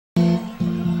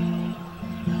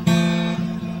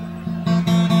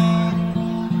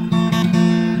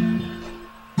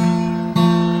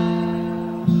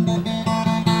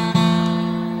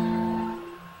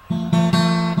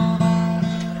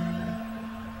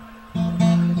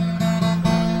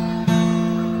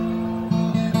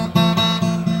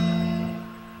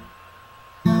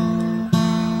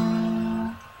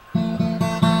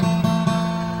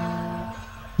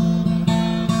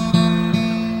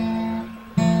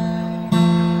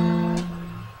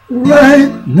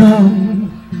right now,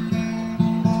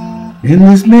 in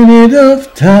this minute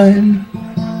of time.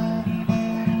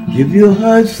 Give your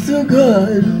hearts to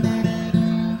God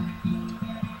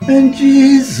and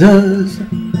Jesus,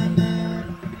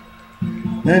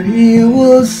 and He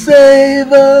will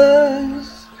save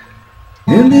us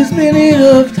in this minute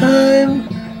of time.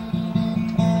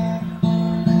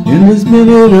 In this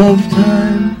minute of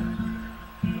time,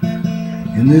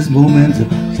 in this moment of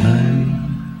time,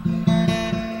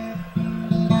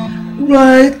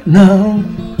 right now,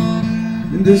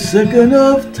 in this second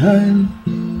of time,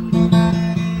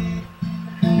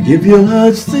 give your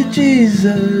hearts to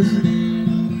Jesus,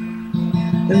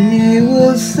 and He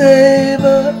will save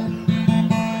us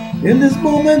in this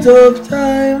moment of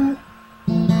time,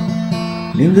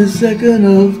 in this second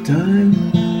of time,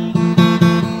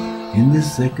 in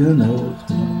this second of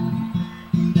time.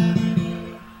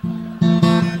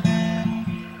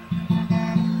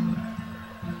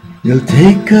 He'll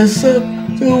take us up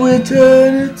to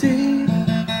eternity.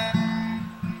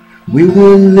 We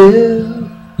will live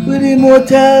with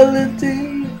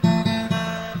immortality.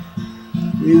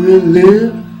 We will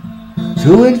live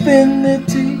to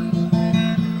infinity.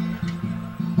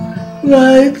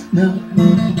 Right now,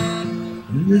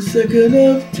 in the second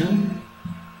of time,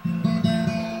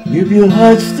 give your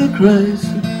hearts to Christ.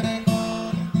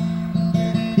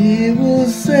 He will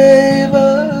save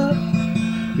us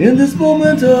in this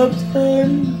moment of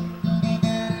time,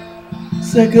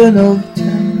 second of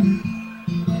time,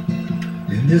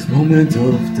 in this moment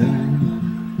of time.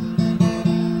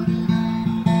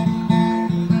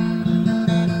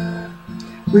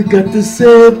 We got to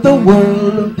save the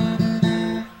world,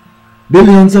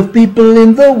 billions of people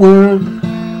in the world.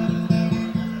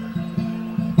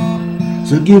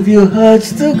 So give your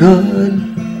hearts to God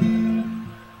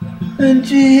and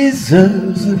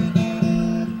Jesus,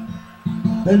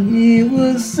 and He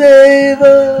will save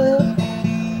us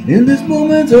in this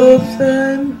moment of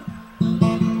time,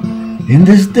 in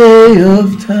this day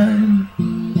of time,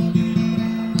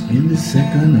 in this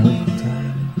second of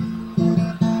time.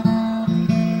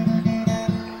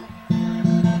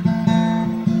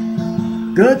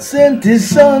 God sent His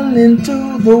Son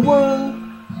into the world,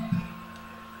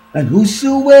 and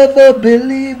whosoever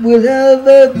believe will have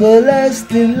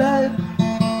everlasting life.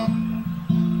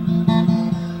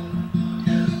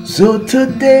 So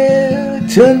today,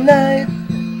 tonight,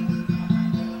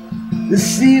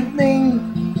 this evening,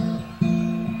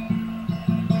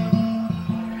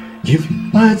 give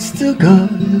your hearts to God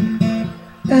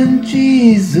and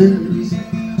Jesus,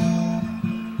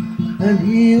 and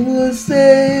He will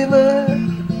save us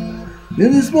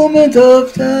in this moment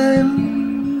of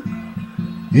time,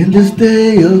 in this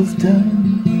day of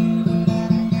time,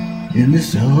 in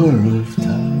this hour of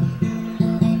time.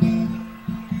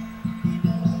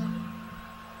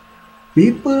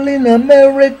 People in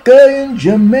America, in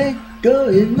Jamaica,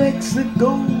 in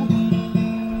Mexico,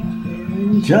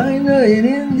 in China, in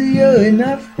India, in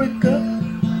Africa,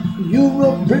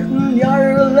 Europe, Britain,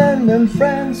 Ireland, and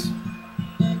France.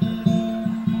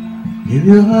 Give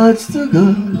your hearts to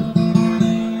God,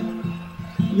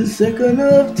 the second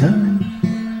of time,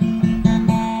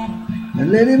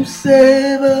 and let Him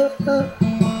save us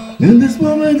in this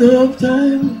moment of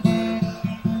time,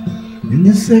 in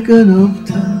this second of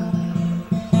time.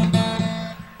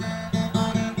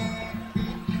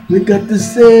 We got to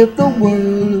save the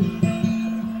world,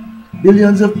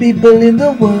 billions of people in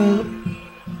the world.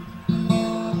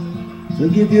 So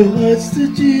give your hearts to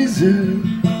Jesus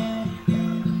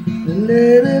and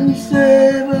let Him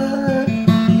save us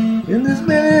in this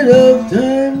minute of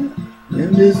time,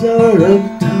 in this hour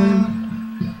of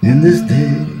time, in this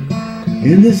day,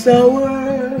 in this hour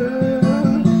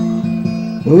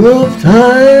of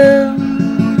time.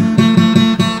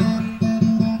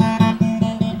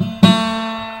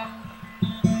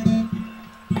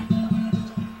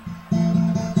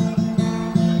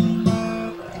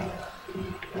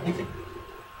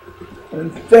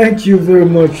 And thank you very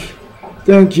much.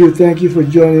 Thank you for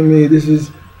joining me. This is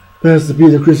Pastor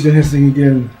Peter Christian Hessing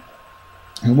again,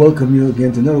 and welcome you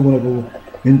again to another one of our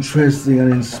interesting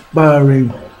and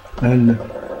inspiring and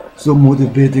so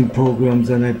motivating programs.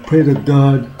 And I pray to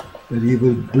God that He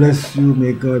will bless you.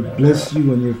 May God bless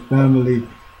you and your family,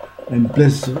 and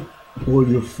bless all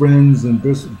your friends, and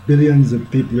bless billions of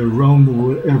people around the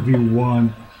world,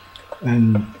 everyone,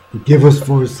 and forgive us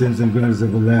for our sins and grant us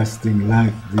everlasting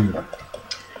life, dear.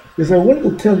 Yes, I wanted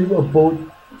to tell you about,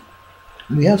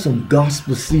 we have some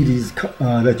gospel CDs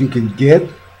that you can get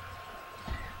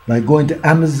by going to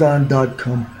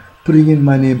Amazon.com, putting in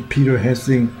my name, Peter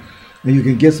Hessing, and you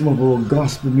can get some of our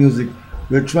gospel music.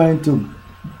 We're trying to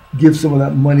give some of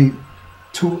that money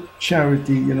to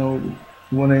charity. We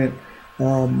want to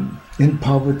in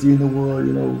poverty in the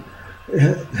world.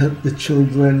 Help the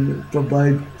children,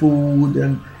 provide food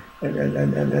and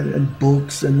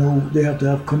books, and they have to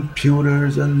have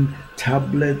computers and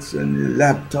tablets and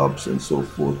laptops and so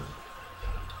forth.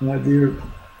 There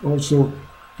also,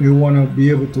 we want to be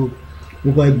able to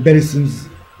provide medicines,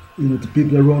 to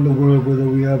people around the world, whether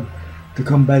we have to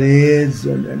combat AIDS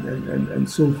and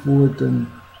so forth and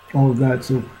all of that.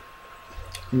 So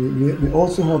we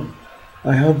also have,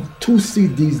 I have 2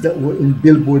 CDs that were in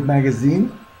Billboard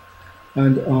magazine,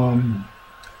 and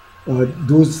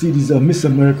those CDs are Miss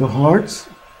America Hearts.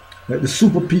 The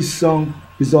Super Peace song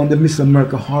is on the Miss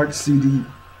America Hearts CD,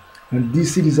 and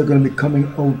these CDs are going to be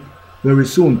coming out very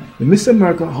soon. The Miss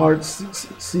America Hearts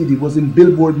CD was in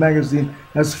Billboard magazine,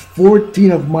 has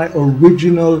 14 of my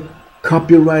original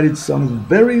copyrighted songs,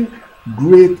 very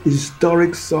great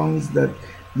historic songs that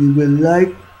you will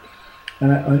like.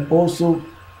 And also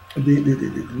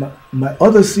my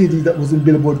other CD that was in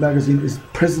Billboard magazine is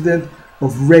President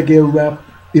of Reggae, Rap,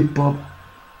 Hip Hop,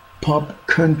 Pop,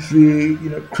 Country,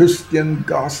 Christian,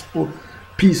 Gospel,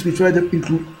 Peace. We try to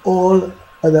include all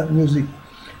of that music.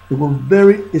 They were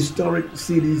very historic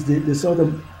CDs. They sort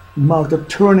of marked a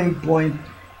turning point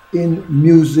in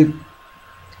music.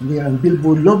 Yeah, and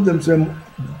Billboard loved them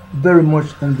very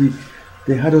much, and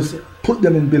they had us put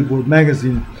them in Billboard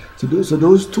magazine. So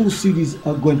those 2 CDs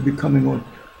are going to be coming on.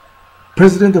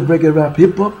 President of Reggae, Rap,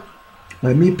 Hip Hop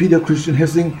by me, Peter Christian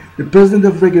Hessing. The President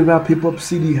of Reggae, Rap, Hip Hop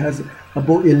CD has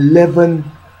about 11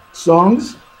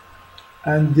 songs,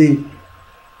 and the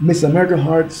Miss America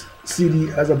Hearts CD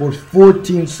has about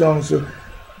 14 songs. So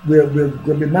we're going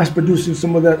to be mass producing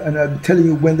some of that, and I'll be telling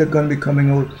you when they're going to be coming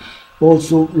out.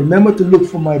 Also, remember to look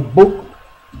for my book.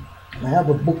 I have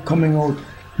a book coming out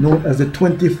known as the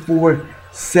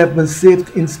 24/7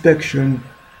 Safe Inspection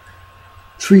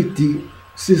Treaty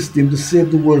System to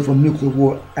Save the World from Nuclear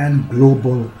War and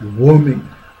Global Warming.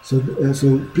 So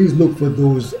please look for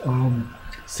those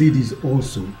CDs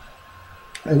also.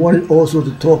 I wanted also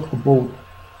to talk about,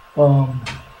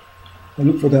 I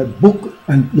look for that book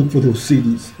and look for those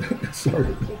CDs. Sorry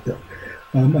about that.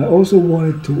 I also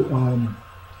wanted to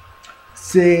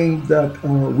saying that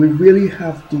we really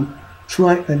have to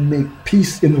try and make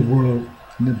peace in the world,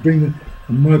 and bring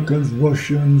Americans,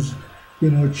 Russians,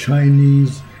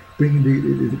 Chinese, bring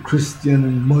the Christian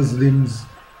and Muslims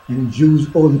and Jews,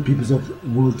 all the peoples of the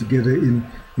world together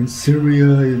in Syria,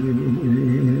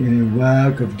 in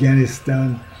Iraq,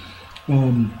 Afghanistan.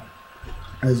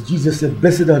 As Jesus said,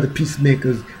 blessed are the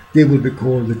peacemakers, they will be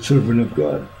called the children of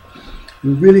God.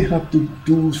 We really have to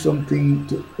do something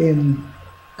to end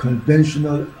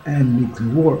conventional and nuclear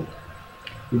war.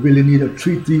 We really need a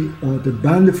treaty to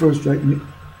ban the first strike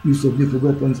use of nuclear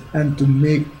weapons, and to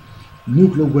make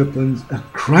nuclear weapons a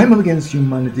crime against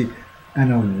humanity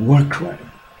and a war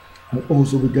crime. And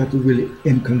also we got to really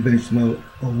end conventional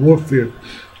warfare.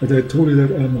 As I told you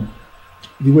that I'm a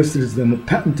US citizen, I'm a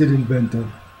patented inventor,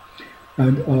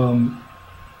 and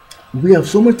we have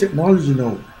so much technology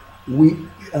now. We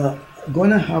are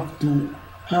gonna have to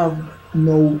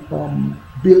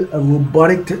build a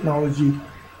robotic technology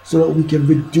so that we can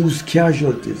reduce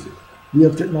casualties. We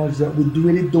have technology that we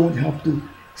really don't have to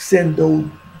send out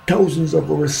thousands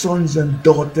of our sons and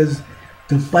daughters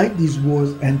to fight these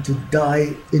wars and to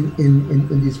die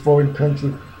in these foreign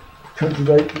countries.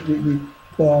 We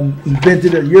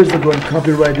invented it years ago and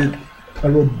copyrighted a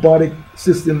robotic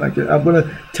system like that. I'm going to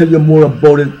tell you more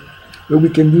about it, where we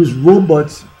can use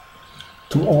robots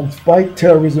to fight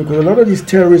terrorism, because a lot of these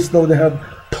terrorists now, they have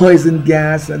poison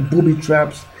gas and booby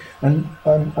traps, and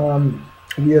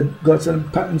we have got some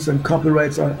patents and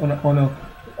copyrights on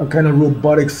a kind of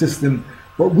robotic system.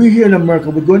 But we here in America,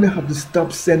 we're going to have to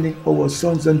stop sending our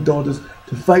sons and daughters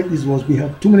to fight these wars. We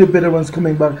have too many veterans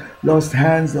coming back, lost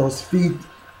hands, lost feet,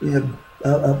 have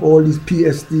all these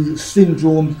PSD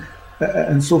syndromes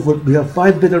and so forth. We have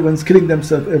 5 veterans killing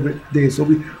themselves every day. So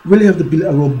we really have to build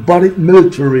a robotic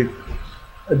military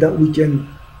that we can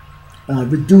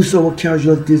reduce our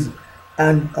casualties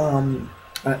and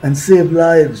save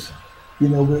lives.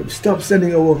 We stop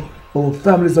sending our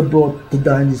families abroad to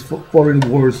die in these foreign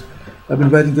wars. I've been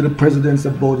writing to the presidents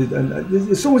about it, and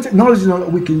there's so much technology now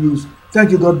that we can use.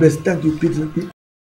 Thank you, God bless. Thank you, Peter.